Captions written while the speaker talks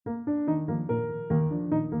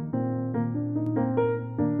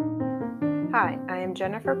I'm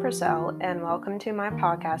Jennifer Purcell, and welcome to my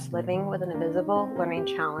podcast, Living with an Invisible Learning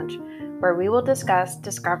Challenge, where we will discuss,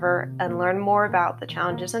 discover, and learn more about the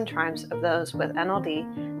challenges and triumphs of those with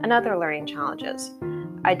NLD and other learning challenges.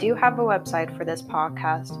 I do have a website for this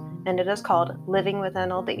podcast, and it is called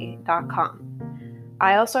livingwithnld.com.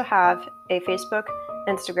 I also have a Facebook,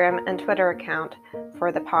 Instagram, and Twitter account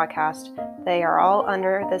for the podcast. They are all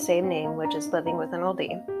under the same name, which is Living with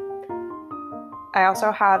NLD. I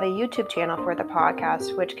also have a YouTube channel for the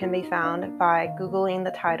podcast, which can be found by Googling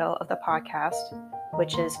the title of the podcast,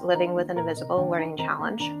 which is Living with an Invisible Learning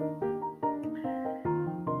Challenge.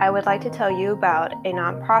 I would like to tell you about a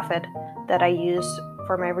nonprofit that I use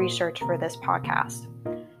for my research for this podcast.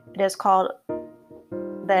 It is called the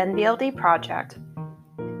NLD Project,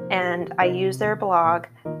 and I use their blog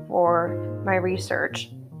for my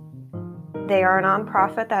research. They are a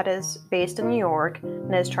nonprofit that is based in New York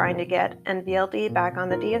and is trying to get NVLD back on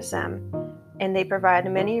the DSM, and they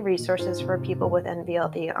provide many resources for people with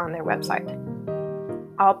NVLD on their website.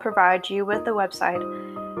 I'll provide you with the website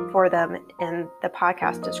for them in the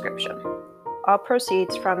podcast description. All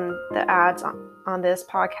proceeds from the ads on this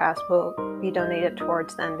podcast will be donated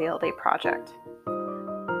towards the NVLD project.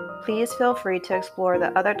 Please feel free to explore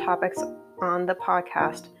the other topics on the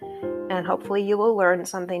podcast, and hopefully you will learn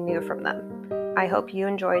something new from them. I hope you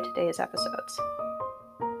enjoy today's episodes.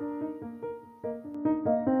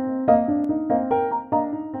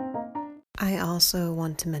 I also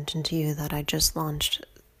want to mention to you that I just launched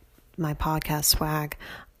my podcast swag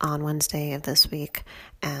on Wednesday of this week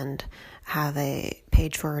and have a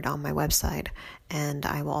page for it on my website, and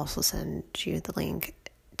I will also send you the link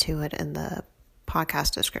to it in the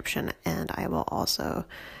podcast description, and I will also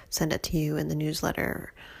send it to you in the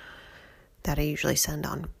newsletter that I usually send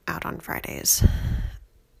out on Fridays.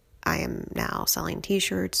 I am now selling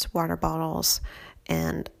t-shirts, water bottles,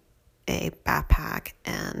 and a backpack,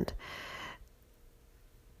 and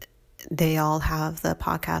they all have the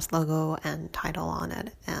podcast logo and title on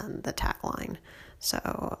it and the tagline.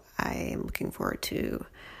 So I am looking forward to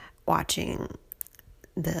watching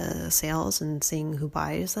the sales and seeing who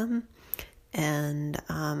buys them, and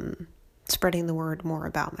spreading the word more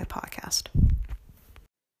about my podcast.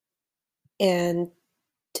 And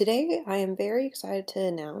today I am very excited to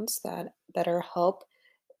announce that BetterHelp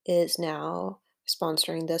is now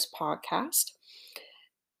sponsoring this podcast.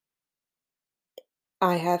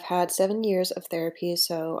 I have had 7 years of therapy,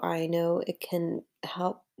 so I know it can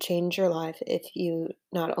help change your life if you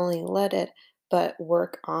not only let it, but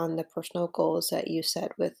work on the personal goals that you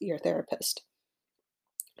set with your therapist.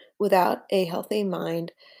 Without a healthy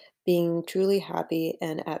mind, being truly happy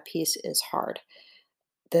and at peace is hard.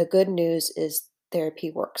 The good news is therapy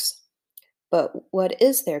works. But what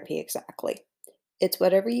is therapy exactly? It's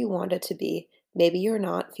whatever you want it to be. Maybe you're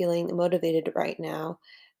not feeling motivated right now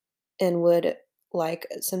and would like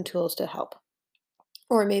some tools to help.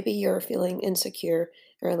 Or maybe you're feeling insecure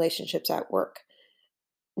in relationships at work,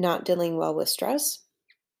 not dealing well with stress.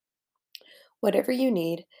 Whatever you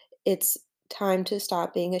need, it's time to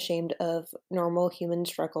stop being ashamed of normal human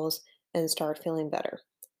struggles and start feeling better,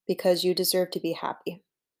 because you deserve to be happy.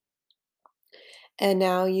 And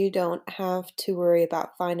now you don't have to worry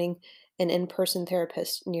about finding an in-person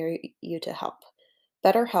therapist near you to help.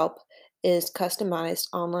 BetterHelp is customized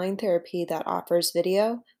online therapy that offers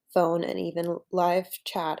video, phone, and even live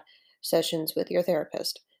chat sessions with your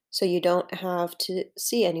therapist, so you don't have to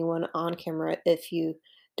see anyone on camera if you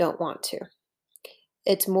don't want to.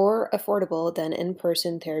 It's more affordable than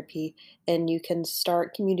in-person therapy, and you can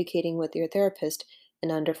start communicating with your therapist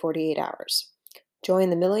in under 48 hours.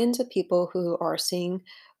 Join the millions of people who are seeing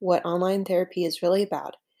what online therapy is really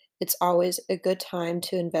about. It's always a good time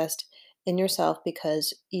to invest in yourself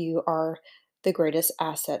because you are the greatest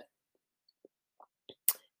asset.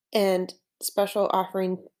 And special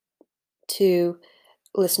offering to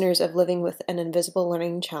listeners of Living with an Invisible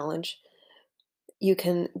Learning Challenge. You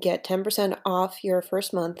can get 10% off your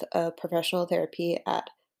first month of professional therapy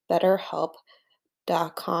at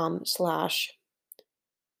betterhelp.com/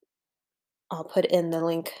 I'll put in the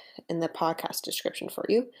link in the podcast description for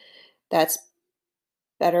you. That's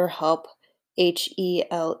BetterHelp,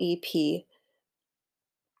 HELEP.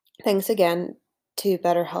 Thanks again to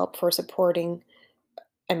BetterHelp for sponsoring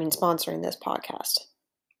this podcast.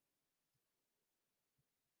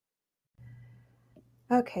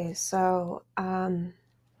 Okay, so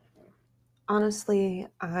honestly,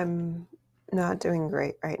 I'm not doing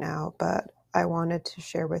great right now, but I wanted to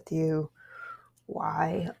share with you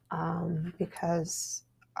why, because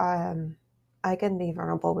I can be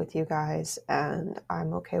vulnerable with you guys, and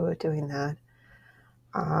I'm okay with doing that.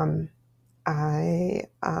 I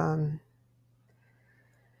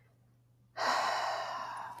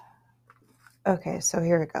Okay, so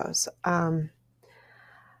here it goes.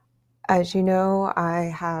 As you know,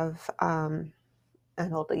 I have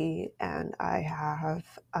NLD and I have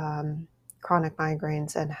chronic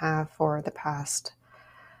migraines and have for the past,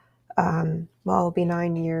 well, it'll be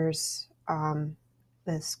 9 years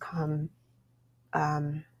this come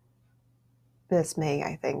um, this May,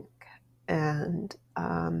 I think. And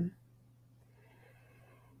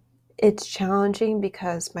it's challenging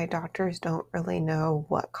because my doctors don't really know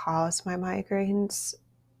what caused my migraines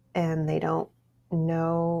and they don't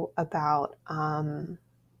know about,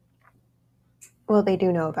 well, they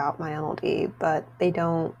do know about my NLD, but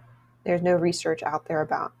there's no research out there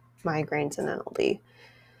about migraines and NLD,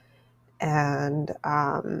 and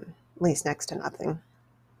at least next to nothing.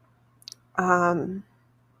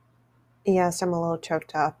 Yes, I'm a little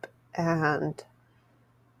choked up, and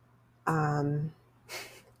um,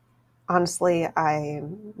 honestly,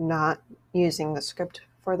 I'm not using the script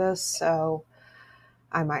for this, so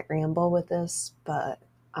I might ramble with this, but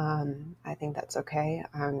I think that's okay.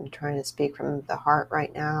 I'm trying to speak from the heart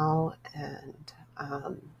right now and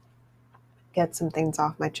get some things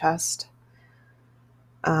off my chest.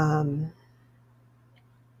 Um,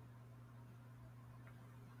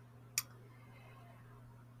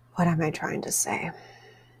 what am I trying to say?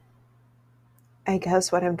 I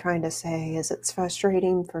guess what I'm trying to say is it's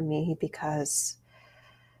frustrating for me because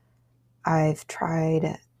I've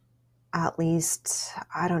tried at least,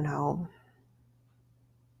 I don't know,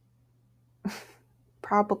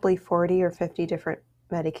 probably 40 or 50 different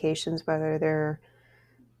medications, whether they're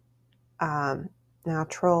um,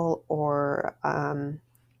 natural or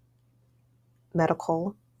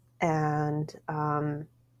medical, and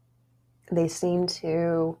they seem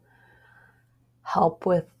to help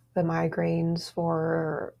with the migraines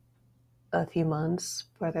for a few months,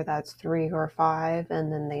 whether that's 3 or 5,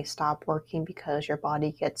 and then they stop working because your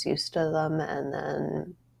body gets used to them and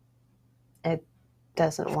then it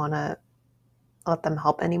doesn't want to let them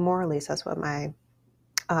help anymore. At least that's what my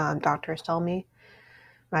doctors tell me,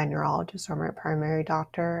 my neurologist or my primary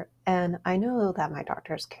doctor. And I know that my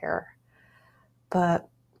doctors care, but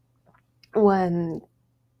when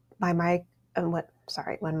my mic and what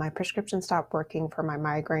sorry when my prescription stopped working for my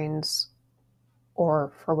migraines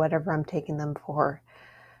or for whatever I'm taking them for,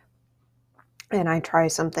 and I try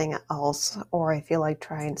something else or I feel like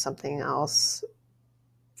trying something else,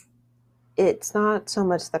 it's not so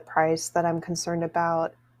much the price that I'm concerned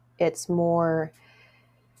about. It's more,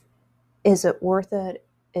 is it worth it?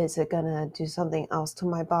 Is it going to do something else to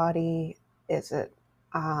my body? Is it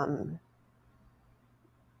um,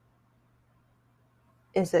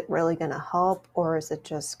 is it really going to help, or is it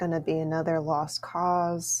just going to be another lost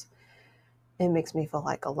cause? It makes me feel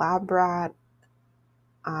like a lab rat.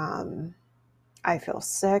 I feel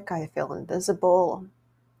sick. I feel invisible.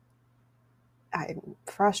 I'm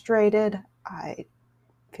frustrated. I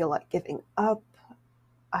feel like giving up.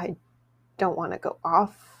 I don't want to go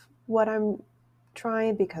off what I'm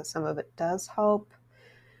trying because some of it does help.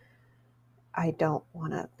 I don't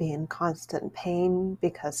want to be in constant pain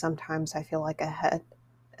because sometimes I feel like a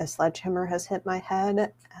sledgehammer has hit my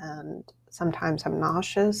head, and sometimes I'm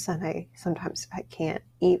nauseous and sometimes I can't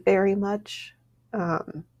eat very much.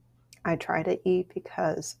 I try to eat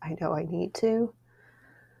because I know I need to.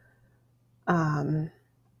 Um,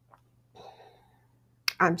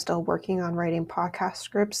 I'm still working on writing podcast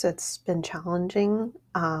scripts. It's been challenging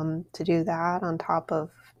to do that on top of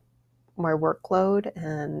my workload,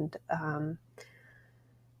 and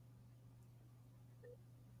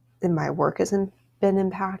my work hasn't been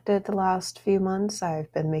impacted the last few months.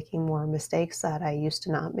 I've been making more mistakes that I used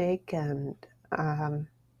to not make, and um,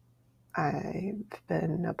 I've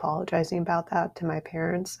been apologizing about that to my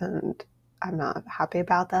parents, and I'm not happy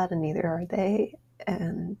about that, and neither are they.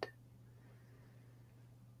 And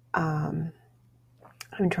um,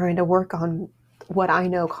 I'm trying to work on what I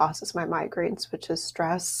know causes my migraines, which is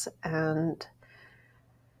stress and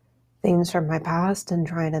things from my past, and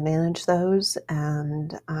trying to manage those,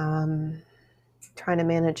 and trying to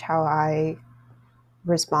manage how I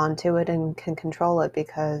respond to it and can control it,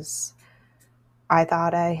 because I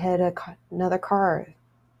thought I hit another car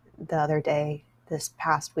the other day, this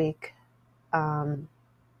past week, on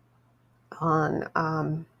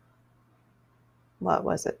what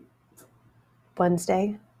was it,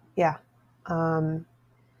 Wednesday? Yeah. Um,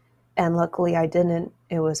 and luckily I didn't.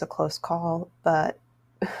 It was a close call, but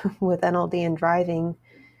with NLD and driving,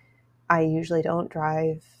 I usually don't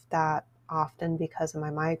drive that often because of my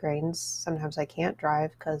migraines. Sometimes I can't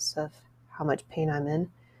drive because of how much pain I'm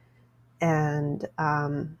in. And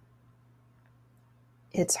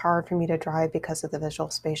it's hard for me to drive because of the visual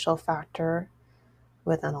spatial factor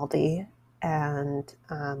with NLD. and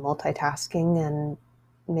multitasking and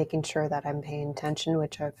making sure that I'm paying attention,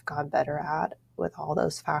 which I've got better at with all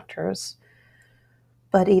those factors.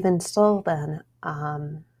 But even still, then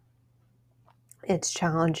it's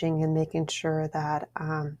challenging in making sure that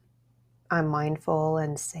I'm mindful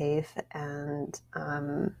and safe and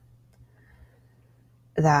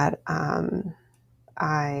that I'm,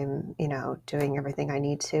 doing everything I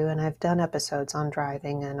need to. And I've done episodes on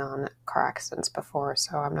driving and on car accidents before,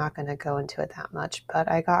 so I'm not going to go into it that much. But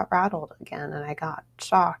I got rattled again and I got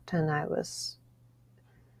shocked and I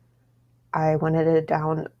went in a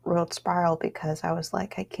downward spiral because I was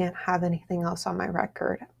like, I can't have anything else on my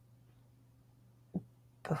record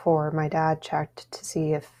before my dad checked to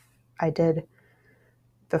see if I did,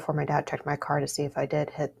 before my dad checked my car to see if I did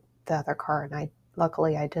hit the other car. And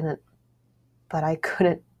luckily I didn't, but I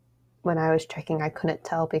couldn't, when I was checking, I couldn't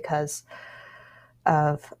tell because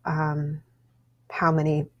of how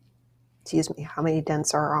many, how many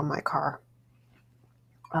dents are on my car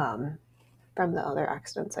um, from the other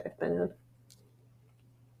accidents I've been in.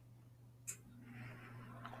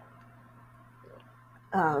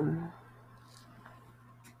 Um,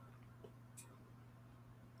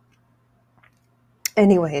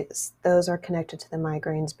 Anyways, those are connected to the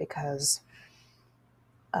migraines because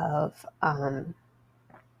of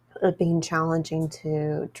it being challenging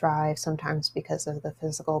to drive sometimes because of the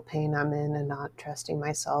physical pain I'm in and not trusting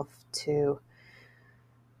myself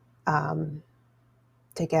um,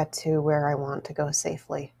 to get to where I want to go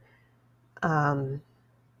safely. Um,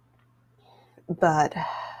 but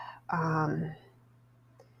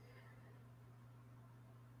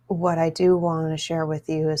what I do want to share with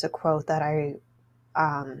you is a quote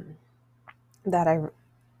um, that I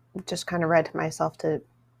just kind of read to myself to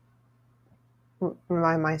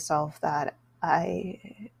remind myself that I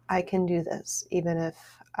can do this, even if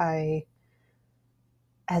I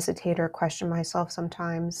hesitate or question myself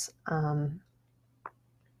sometimes.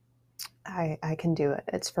 I can do it.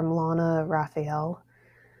 It's from Lana Raphael.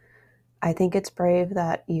 I think it's brave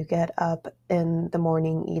that you get up in the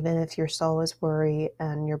morning, even if your soul is worried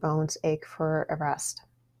and your bones ache for a rest.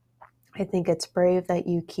 I think it's brave that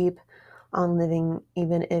you keep on living,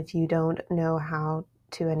 even if you don't know how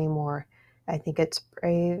to anymore. I think it's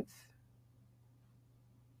brave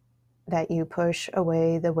that you push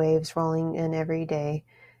away the waves rolling in every day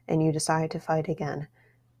and you decide to fight again.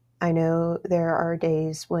 I know there are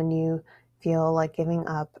days when you feel like giving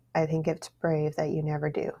up. I think it's brave that you never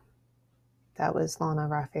do. That was Lana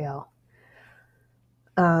Raphael.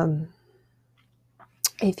 Um,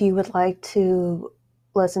 if you would like to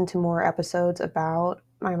listen to more episodes about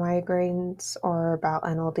my migraines or about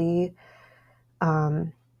NLD,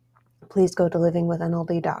 please go to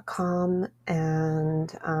livingwithnld.com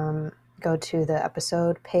and go to the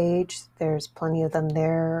episode page. There's plenty of them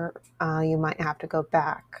there. You might have to go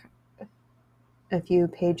back a few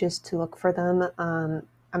pages to look for them.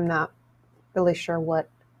 I'm not really sure what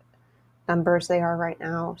numbers they are right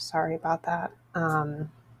now. Sorry about that.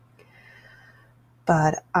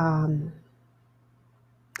 But I'm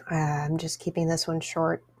just keeping this one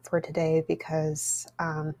short for today because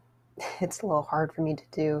it's a little hard for me to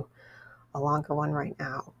do a longer one right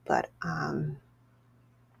now. But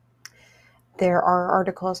there are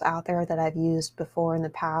articles out there that I've used before in the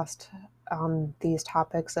past on these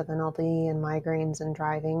topics of NLD and migraines and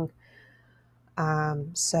driving.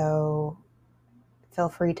 So feel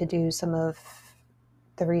free to do some of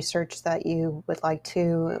the research that you would like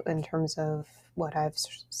to in terms of what I've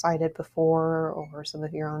cited before or some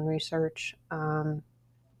of your own research.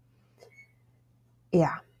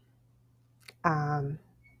 Yeah.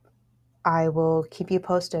 I will keep you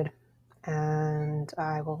posted and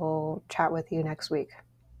I will chat with you next week.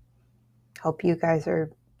 Hope you guys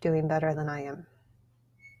are doing better than I am.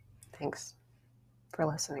 Thanks for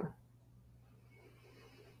listening.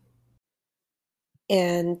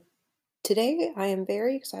 And today I am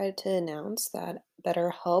very excited to announce that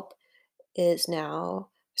BetterHelp is now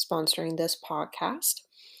sponsoring this podcast.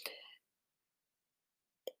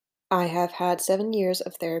 I have had 7 years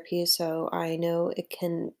of therapy, so I know it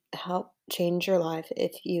can help change your life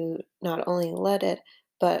if you not only let it,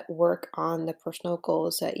 but work on the personal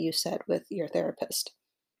goals that you set with your therapist.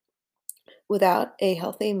 Without a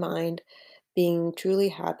healthy mind, being truly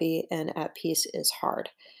happy and at peace is hard.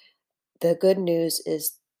 The good news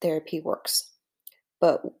is therapy works.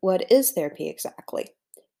 But what is therapy exactly?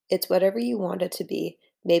 It's whatever you want it to be.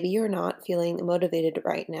 Maybe you're not feeling motivated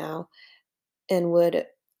right now and would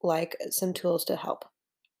like some tools to help.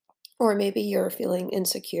 Or maybe you're feeling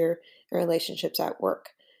insecure in relationships at work,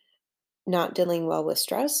 not dealing well with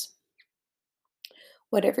stress.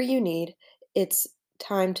 Whatever you need, it's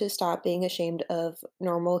time to stop being ashamed of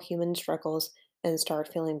normal human struggles and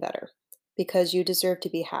start feeling better because you deserve to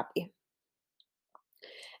be happy.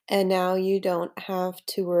 And now you don't have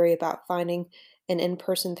to worry about finding an in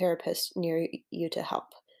person therapist near you to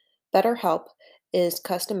help. BetterHelp is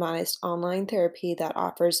customized online therapy that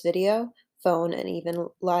offers video, phone, and even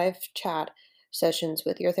live chat sessions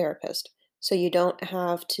with your therapist. So you don't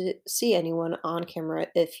have to see anyone on camera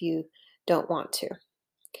if you don't want to.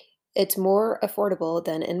 It's more affordable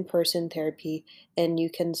than in person therapy, and you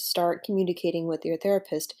can start communicating with your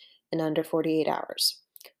therapist in under 48 hours.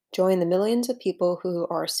 Join the millions of people who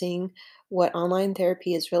are seeing what online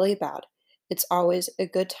therapy is really about. It's always a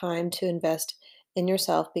good time to invest in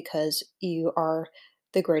yourself because you are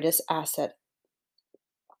the greatest asset.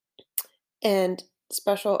 And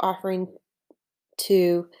special offering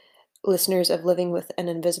to listeners of Living with an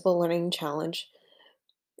Invisible Learning Challenge.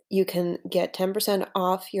 You can get 10%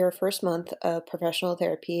 off your first month of professional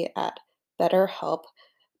therapy at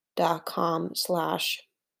betterhelp.com/.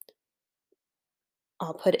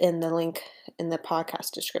 I'll put in the link in the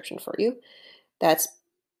podcast description for you. That's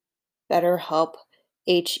BetterHelp,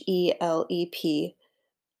 HELEP.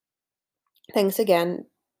 Thanks again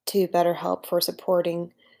to BetterHelp for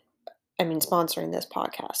sponsoring this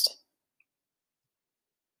podcast.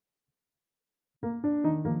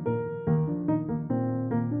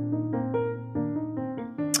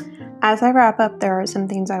 As I wrap up, there are some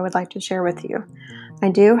things I would like to share with you. I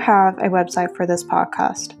do have a website for this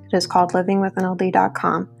podcast. It is called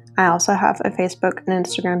livingwithnld.com. I also have a Facebook and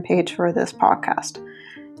Instagram page for this podcast.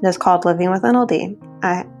 It is called Living with NLD.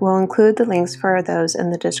 I will include the links for those in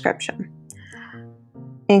the description.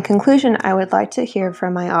 In conclusion, I would like to hear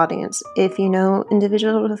from my audience. If you know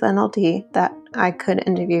individuals with NLD that I could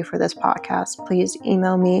interview for this podcast, please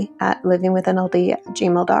email me at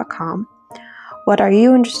livingwithnld@gmail.com. What are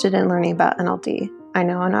you interested in learning about NLD? I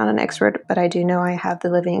know I'm not an expert, but I do know I have the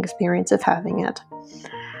living experience of having it.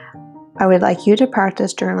 I would like you to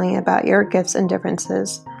practice journaling about your gifts and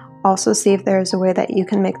differences. Also, see if there is a way that you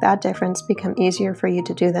can make that difference become easier for you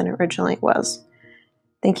to do than it originally was.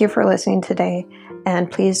 Thank you for listening today,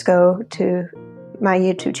 and please go to my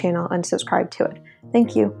YouTube channel and subscribe to it.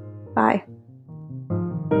 Thank you. Bye.